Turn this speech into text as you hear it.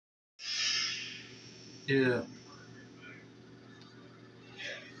Yeah.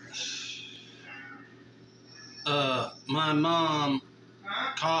 My mom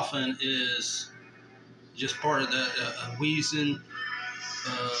coughing is just part of that wheezing,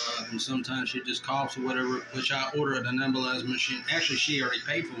 and sometimes she just coughs or whatever, which I ordered an nebulizer machine. Actually, she already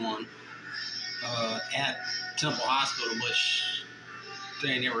paid for one at Temple Hospital, but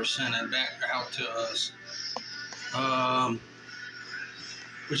they never sent it back out to us.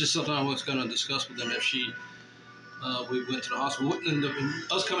 Which is something I was going to discuss with them if we went to the hospital. And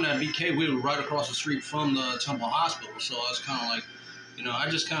us coming out of BK, we were right across the street from the Temple Hospital, so I was kind of like, I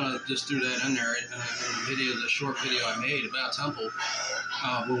just kind of just threw that in there in the short video I made about Temple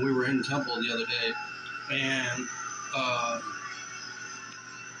when we were in Temple the other day. And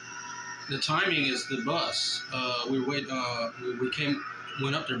the timing is the bus. We went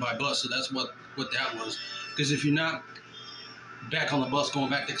up there by bus, so that's what that was. Because if you're not back on the bus going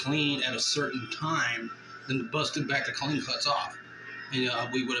back to Killeen at a certain time, then the bus back to Killeen cuts off, and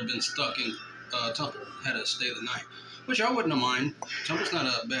we would have been stuck in Temple, had to stay the night, which I wouldn't have mind. Temple's not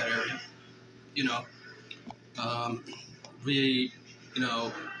a bad area, we,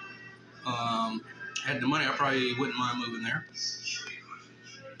 had the money, I probably wouldn't mind moving there.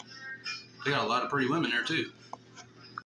 They got a lot of pretty women there too.